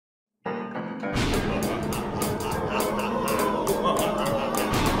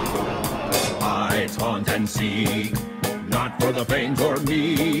hides, haunt, and seek. Not for the faint or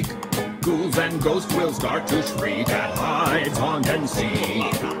meek. Ghouls and ghosts will start to shriek at hides, haunt, and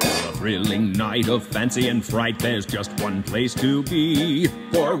seek. For a thrilling night of fancy and fright, there's just one place to be.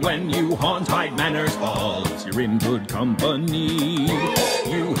 For when you haunt Hyde Manor's halls, you're in good company.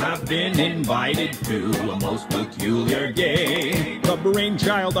 You have been invited to a most peculiar game, the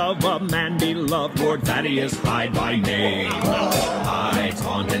brainchild of a man beloved, Lord Thaddeus Hyde by name. Hides,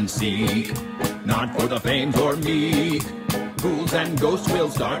 haunt, and seek, not for the faint or meek. Ghouls and ghosts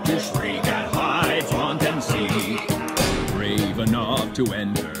will start to shriek at hides, haunt, and seek. Brave enough to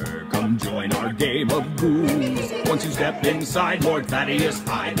enter, come join our game of ghouls. Once you step inside Lord Thaddeus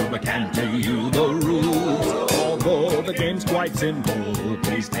Hyde, we'll recant to you the rules. Although the game's quite simple,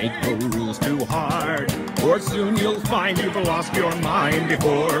 please take the rules to heart, or soon you'll find you've lost your mind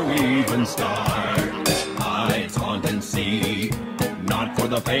before we even start. Hides, haunt, and seek, not for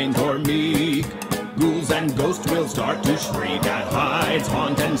the faint or meek. Ghouls and ghosts will start to shriek at hides,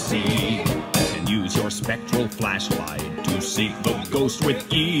 haunt, and seek. And use your spectral flashlight to seek the ghost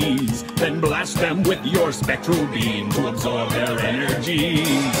with ease. Then blast them with your spectral beam to absorb their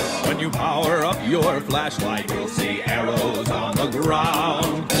energies. When you power up your flashlight, you'll see arrows on the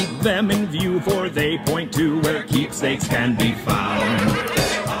ground. Keep them in view, for they point to where keepsakes can be found.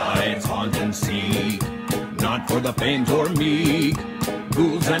 Hides, haunt, and seek, not for the faint or meek.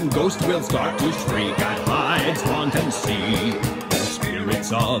 Ghouls and ghosts will start to shriek at hides, haunt, and seek. The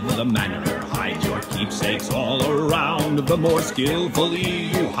spirits of the manor hide your keepsakes all around. The more skillfully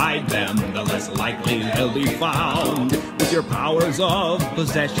you hide them, the less likely they'll be found. With your powers of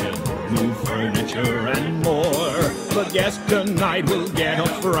possession, move furniture and more, the guest tonight will get a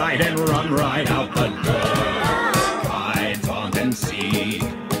fright and run right out the door. Hides, haunt, and seek,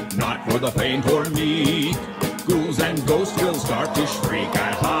 not for the faint or meek. Ghouls and ghosts will start to shriek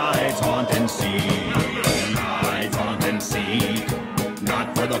at hides, haunt, and seek. Hides, haunt, and seek,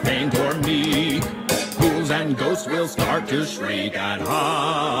 not for the faint or meek. Ghouls and ghosts will start to shriek at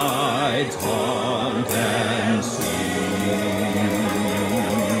hides, haunt, and seek.